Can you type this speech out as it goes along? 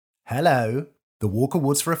Hello. The Walk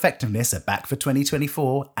Awards for Effectiveness are back for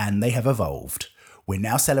 2024 and they have evolved. We're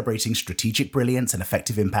now celebrating strategic brilliance and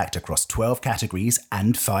effective impact across 12 categories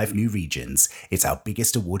and 5 new regions. It's our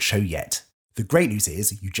biggest award show yet. The great news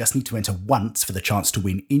is you just need to enter once for the chance to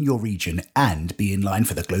win in your region and be in line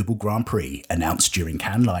for the Global Grand Prix announced during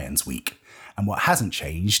Cannes Lions Week. And what hasn't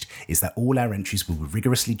changed is that all our entries will be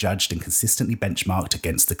rigorously judged and consistently benchmarked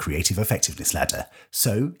against the Creative Effectiveness Ladder.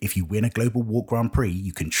 So, if you win a Global Walk Grand Prix,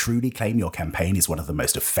 you can truly claim your campaign is one of the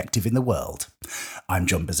most effective in the world. I'm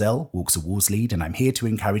John Bazell, Walk's Awards Lead, and I'm here to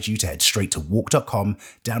encourage you to head straight to walk.com,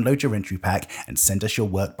 download your entry pack, and send us your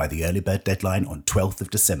work by the early bird deadline on 12th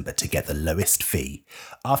of December to get the lowest fee.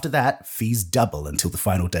 After that, fees double until the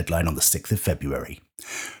final deadline on the 6th of February.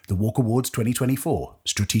 The Walk Awards 2024,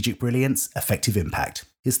 Strategic Brilliance, Effective Impact,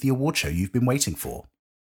 is the award show you've been waiting for.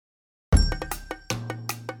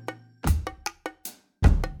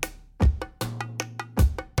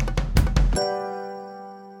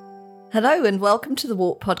 Hello and welcome to the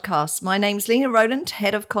Walk Podcast. My name's Lena Rowland,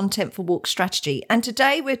 Head of Content for Walk Strategy, and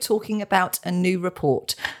today we're talking about a new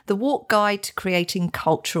report, the Walk Guide to Creating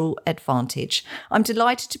Cultural Advantage. I'm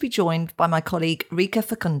delighted to be joined by my colleague Rika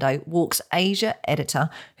Facundo, Walk's Asia editor,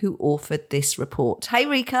 who authored this report. Hey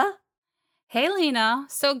Rika. Hey Lena,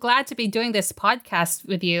 so glad to be doing this podcast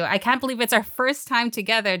with you. I can't believe it's our first time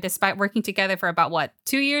together despite working together for about,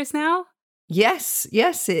 2 years now? Yes,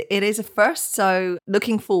 it is a first, so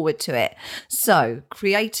looking forward to it. So,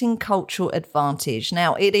 creating cultural advantage.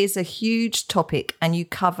 Now, it is a huge topic and you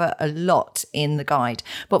cover a lot in the guide.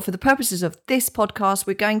 But for the purposes of this podcast,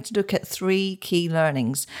 we're going to look at 3 key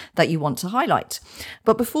learnings that you want to highlight.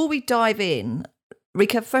 But before we dive in,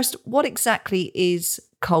 Rika, first, what exactly is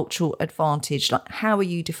cultural advantage? Like, how are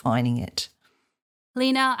you defining it?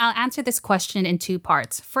 Lena, I'll answer this question in 2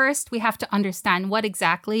 parts. First, we have to understand what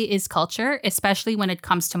exactly is culture, especially when it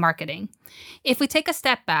comes to marketing. If we take a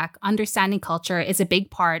step back, understanding culture is a big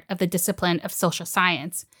part of the discipline of social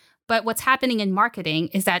science. But what's happening in marketing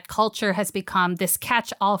is that culture has become this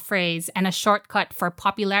catch-all phrase and a shortcut for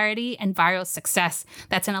popularity and viral success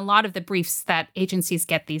that's in a lot of the briefs that agencies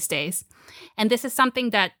get these days. And this is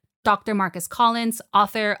something that Dr. Marcus Collins,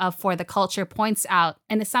 author of For the Culture, points out,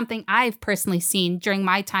 and is something I've personally seen during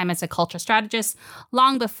my time as a culture strategist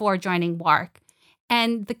long before joining WARC.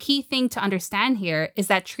 And the key thing to understand here is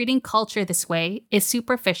that treating culture this way is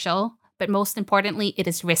superficial, but most importantly, it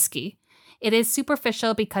is risky. It is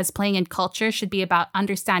superficial because playing in culture should be about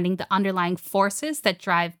understanding the underlying forces that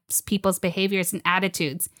drive people's behaviors and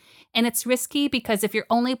attitudes. And it's risky because if you're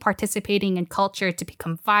only participating in culture to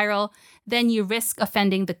become viral, then you risk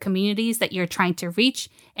offending the communities that you're trying to reach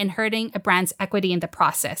and hurting a brand's equity in the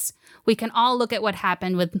process. We can all look at what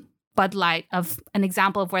happened with Bud Light of an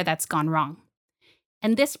example of where that's gone wrong.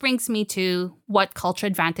 And this brings me to what culture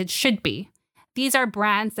advantage should be. These are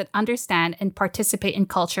brands that understand and participate in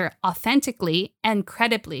culture authentically and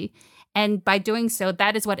credibly. And by doing so,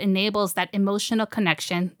 that is what enables that emotional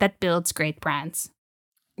connection that builds great brands.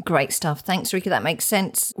 Great stuff. Thanks, Rika. That makes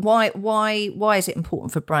sense. Why is it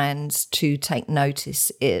important for brands to take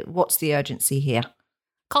notice? What's the urgency here?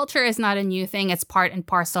 Culture is not a new thing. It's part and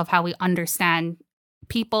parcel of how we understand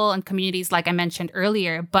people and communities, like I mentioned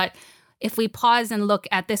earlier. But if we pause and look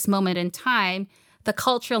at this moment in time, the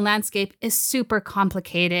cultural landscape is super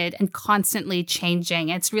complicated and constantly changing.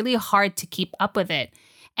 It's really hard to keep up with it.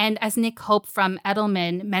 And as Nick Hope from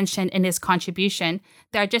Edelman mentioned in his contribution,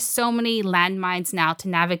 there are just so many landmines now to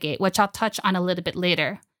navigate, which I'll touch on a little bit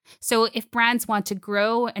later. So if brands want to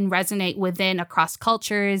grow and resonate within across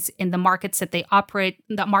cultures in the markets that they operate,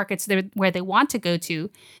 the markets where they want to go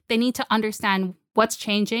to, they need to understand what's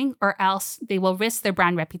changing or else they will risk their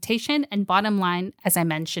brand reputation and bottom line, as I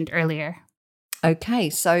mentioned earlier. Okay,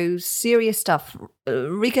 so serious stuff.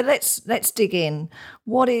 Rika, let's dig in.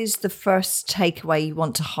 What is the first takeaway you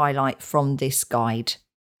want to highlight from this guide?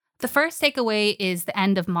 The first takeaway is the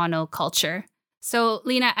end of monoculture. So,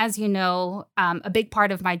 Lena, as you know, a big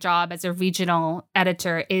part of my job as a regional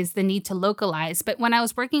editor is the need to localize. But when I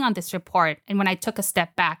was working on this report and when I took a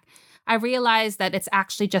step back, I realized that it's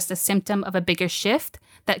actually just a symptom of a bigger shift,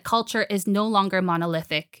 that culture is no longer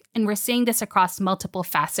monolithic. And we're seeing this across multiple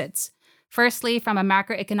facets. Firstly, from a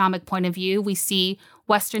macroeconomic point of view, we see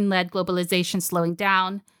Western-led globalization slowing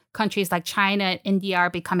down. Countries like China and India are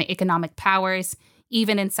becoming economic powers.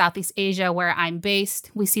 Even in Southeast Asia, where I'm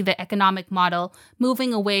based, we see the economic model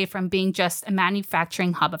moving away from being just a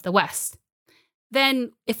manufacturing hub of the West.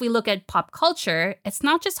 Then, if we look at pop culture, it's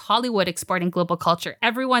not just Hollywood exporting global culture.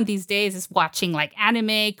 Everyone these days is watching like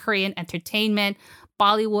anime, Korean entertainment,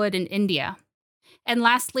 Bollywood, and India. And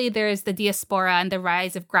lastly, there's the diaspora and the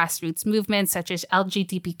rise of grassroots movements such as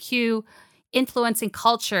LGBTQ, influencing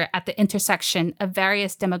culture at the intersection of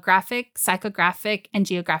various demographic, psychographic, and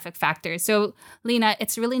geographic factors. So, Lena,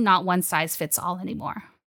 it's really not one size fits all anymore.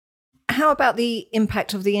 How about the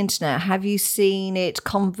impact of the internet? Have you seen it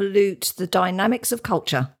convolute the dynamics of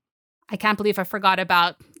culture? I can't believe I forgot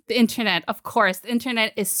about the internet. Of course, the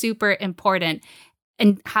internet is super important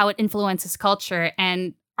in how it influences culture.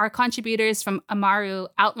 And our contributors from Amaru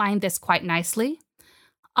outlined this quite nicely.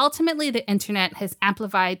 Ultimately, the internet has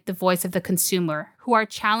amplified the voice of the consumer, who are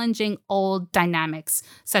challenging old dynamics,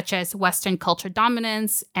 such as Western culture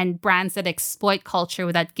dominance and brands that exploit culture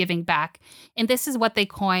without giving back. And this is what they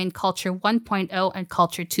coined Culture 1.0 and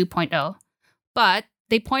Culture 2.0. But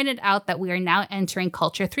they pointed out that we are now entering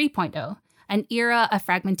Culture 3.0, an era of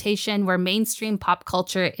fragmentation where mainstream pop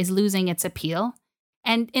culture is losing its appeal.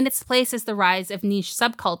 And in its place is the rise of niche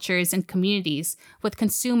subcultures and communities with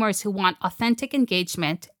consumers who want authentic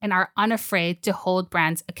engagement and are unafraid to hold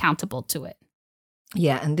brands accountable to it.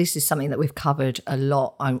 Yeah, and this is something that we've covered a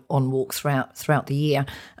lot on Walk throughout the year.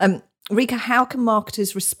 Rika, how can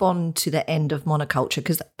marketers respond to the end of monoculture?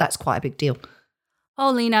 Because that's quite a big deal. Oh,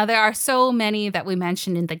 Lena, there are so many that we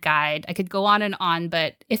mentioned in the guide. I could go on,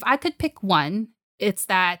 but if I could pick one, it's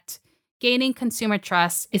that gaining consumer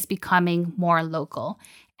trust is becoming more local.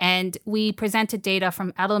 And we presented data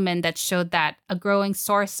from Edelman that showed that a growing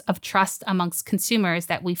source of trust amongst consumers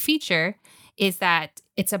that we feature is that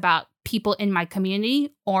it's about people in my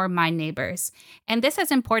community or my neighbors. And this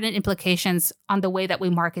has important implications on the way that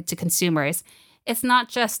we market to consumers. It's not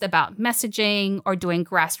just about messaging or doing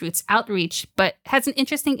grassroots outreach, but has an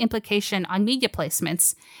interesting implication on media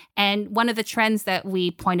placements. And one of the trends that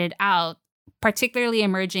we pointed out, particularly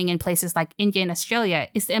emerging in places like India and Australia,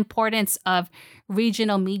 is the importance of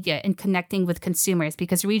regional media in connecting with consumers,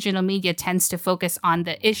 because regional media tends to focus on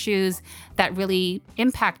the issues that really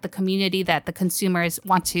impact the community that the consumers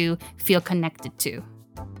want to feel connected to.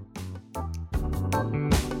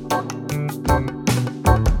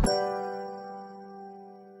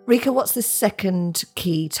 Rika, what's the second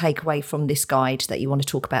key takeaway from this guide that you want to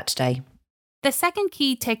talk about today? The second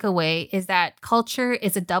key takeaway is that culture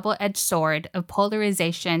is a double-edged sword of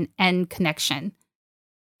polarization and connection.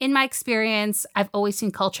 In my experience, I've always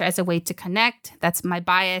seen culture as a way to connect. That's my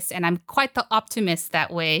bias, and I'm quite the optimist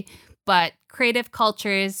that way. But Creative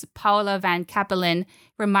Cultures' Paula Van Capellen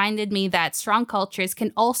reminded me that strong cultures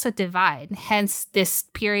can also divide, hence this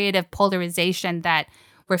period of polarization that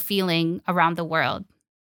we're feeling around the world.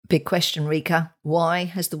 Big question, Rika. Why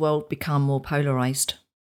has the world become more polarized?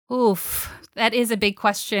 Oof, that is a big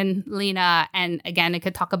question, Lena. And again, I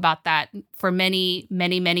could talk about that for many,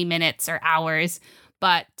 many, many minutes or hours.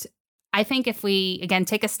 But I think if we, again,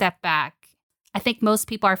 take a step back, I think most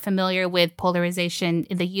people are familiar with polarization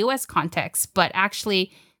in the US context, but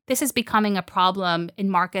actually this is becoming a problem in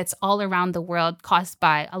markets all around the world caused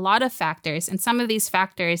by a lot of factors. And some of these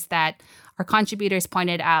factors that our contributors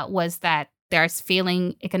pointed out was that there's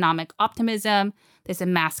failing economic optimism, there's a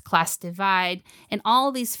mass class divide, and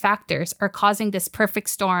all these factors are causing this perfect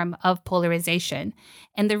storm of polarization.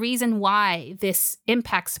 And the reason why this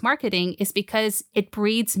impacts marketing is because it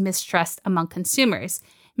breeds mistrust among consumers,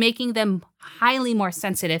 making them highly more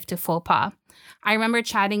sensitive to faux pas. I remember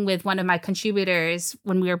chatting with one of my contributors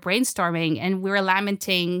when we were brainstorming, and we were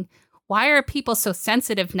lamenting, why are people so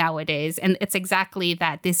sensitive nowadays? And it's exactly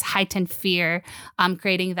that, this heightened fear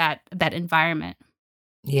creating that environment.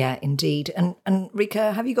 Yeah, indeed. And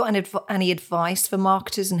Rika, have you got any advice for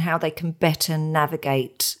marketers and how they can better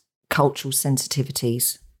navigate cultural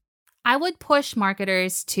sensitivities? I would push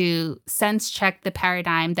marketers to sense check the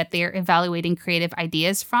paradigm that they're evaluating creative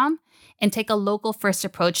ideas from and take a local first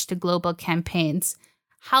approach to global campaigns.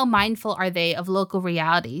 How mindful are they of local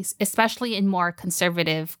realities, especially in more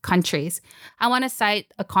conservative countries? I want to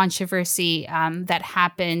cite a controversy that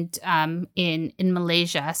happened in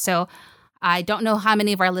Malaysia. So I don't know how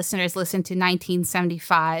many of our listeners listened to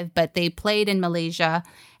 1975, but they played in Malaysia.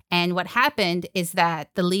 And what happened is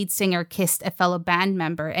that the lead singer kissed a fellow band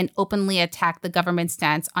member and openly attacked the government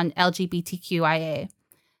stance on LGBTQIA.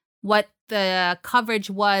 What the coverage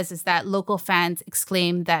was is that local fans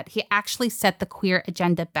exclaimed that he actually set the queer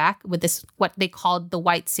agenda back with this, what they called the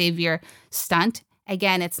white savior stunt.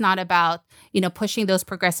 Again, it's not about, pushing those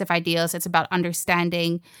progressive ideals. It's about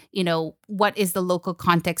understanding, what is the local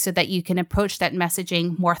context so that you can approach that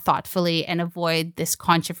messaging more thoughtfully and avoid this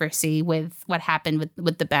controversy with what happened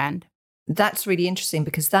with the band. That's really interesting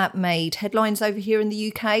because that made headlines over here in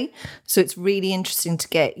the UK. So it's really interesting to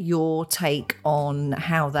get your take on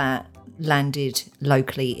how that landed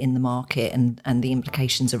locally in the market and the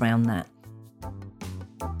implications around that.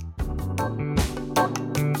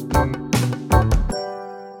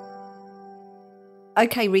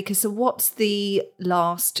 Okay, Rika, so what's the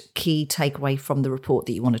last key takeaway from the report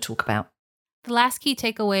that you want to talk about? The last key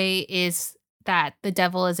takeaway is that the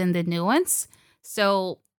devil is in the nuance.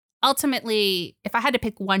 So ultimately, if I had to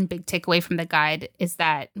pick one big takeaway from the guide, is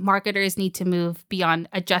that marketers need to move beyond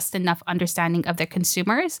a just enough understanding of their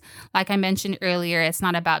consumers. Like I mentioned earlier, it's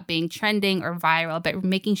not about being trending or viral, but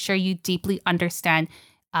making sure you deeply understand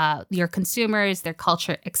your consumers, their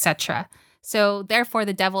culture, etc. So therefore,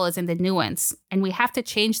 the devil is in the nuance, and we have to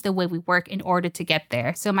change the way we work in order to get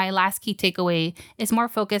there. So my last key takeaway is more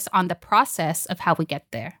focused on the process of how we get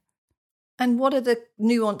there. And what are the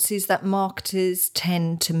nuances that marketers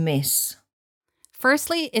tend to miss?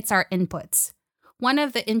 Firstly, it's our inputs. One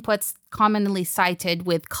of the inputs commonly cited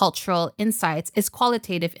with cultural insights is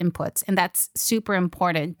qualitative inputs, and that's super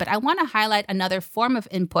important. But I want to highlight another form of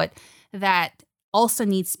input that also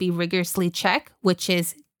needs to be rigorously checked, which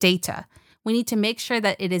is data. We need to make sure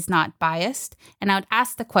that it is not biased. And I would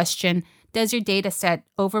ask the question, does your data set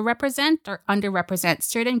overrepresent or underrepresent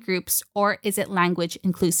certain groups, or is it language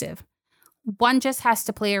inclusive? One just has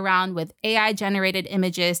to play around with AI-generated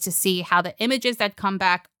images to see how the images that come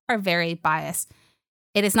back are very biased.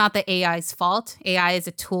 It is not the AI's fault. AI is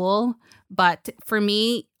a tool. But for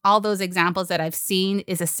me, all those examples that I've seen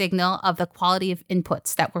is a signal of the quality of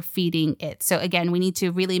inputs that we're feeding it. So again, we need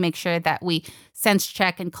to really make sure that we sense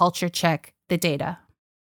check and culture check the data.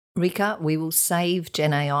 Rika, we will save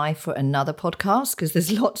Gen AI for another podcast because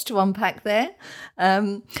there's lots to unpack there.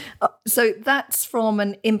 So that's from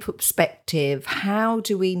an input perspective. How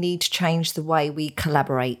do we need to change the way we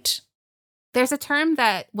collaborate? There's a term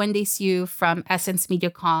that Wendy Hsu from Essence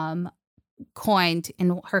MediaCom coined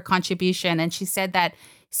in her contribution, and she said that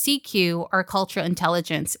CQ, or cultural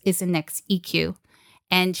intelligence, is the next EQ.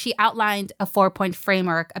 And she outlined a 4-point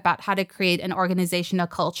framework about how to create an organizational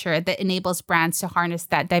culture that enables brands to harness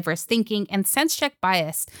that diverse thinking and sense check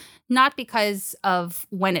bias, not because of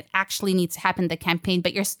when it actually needs to happen in the campaign,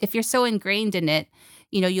 but if you're so ingrained in it,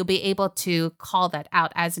 you'll be able to call that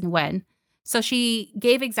out as and when. So she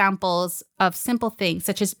gave examples of simple things,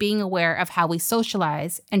 such as being aware of how we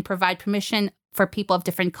socialize and provide permission for people of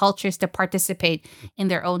different cultures to participate in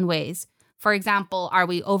their own ways. For example, are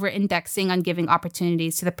we over-indexing on giving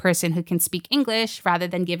opportunities to the person who can speak English rather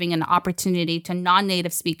than giving an opportunity to a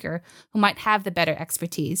non-native speaker who might have the better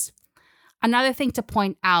expertise? Another thing to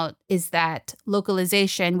point out is that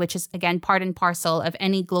localization, which is, again, part and parcel of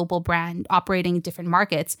any global brand operating in different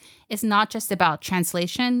markets, is not just about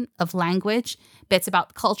translation of language, but it's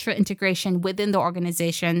about cultural integration within the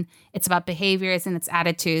organization. It's about behaviors and its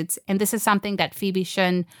attitudes. And this is something that Phoebe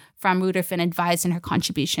Shun from Ruderfin advised in her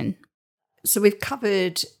contribution. So we've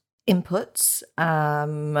covered inputs.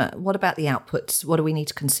 What about the outputs? What do we need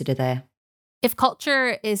to consider there? If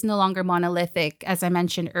culture is no longer monolithic, as I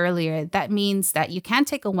mentioned earlier, that means that you can't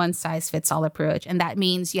take a one-size-fits-all approach. And that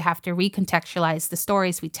means you have to recontextualize the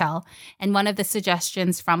stories we tell. And one of the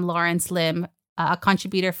suggestions from Lawrence Lim, a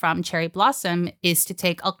contributor from Cherry Blossom, is to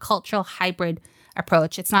take a cultural hybrid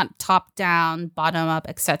approach. It's not top-down, bottom-up,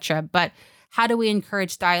 etc. But how do we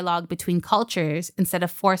encourage dialogue between cultures instead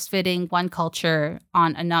of force-fitting one culture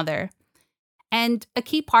on another? And a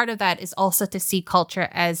key part of that is also to see culture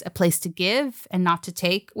as a place to give and not to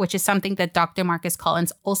take, which is something that Dr. Marcus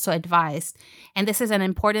Collins also advised. And this is an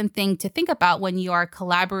important thing to think about when you are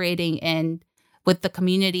collaborating with the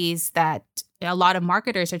communities that a lot of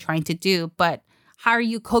marketers are trying to do. But how are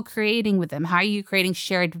you co-creating with them? How are you creating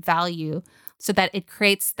shared value so that it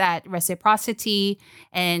creates that reciprocity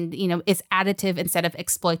and, is additive instead of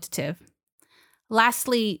exploitative?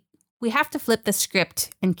 Lastly, we have to flip the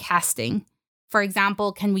script in casting. For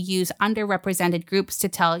example, can we use underrepresented groups to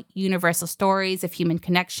tell universal stories of human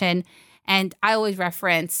connection? And I always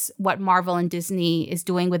reference what Marvel and Disney is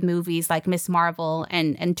doing with movies like Ms. Marvel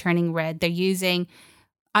and Turning Red. They're using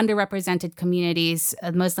underrepresented communities,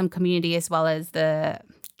 a Muslim community, as well as the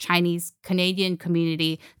Chinese Canadian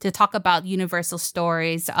community, to talk about universal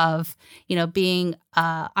stories of, being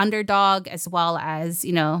underdog as well as,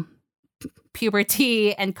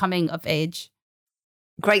 puberty and coming of age.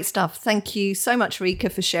 Great stuff. Thank you so much, Rika,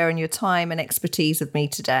 for sharing your time and expertise with me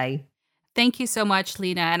today. Thank you so much,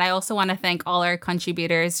 Lena. And I also want to thank all our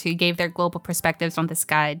contributors who gave their global perspectives on this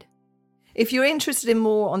guide. If you're interested in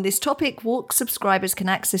more on this topic, WARC subscribers can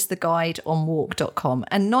access the guide on warc.com,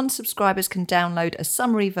 and non-subscribers can download a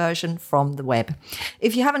summary version from the web.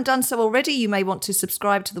 If you haven't done so already, you may want to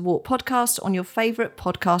subscribe to the WARC podcast on your favourite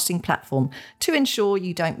podcasting platform to ensure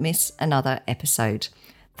you don't miss another episode.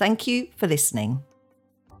 Thank you for listening.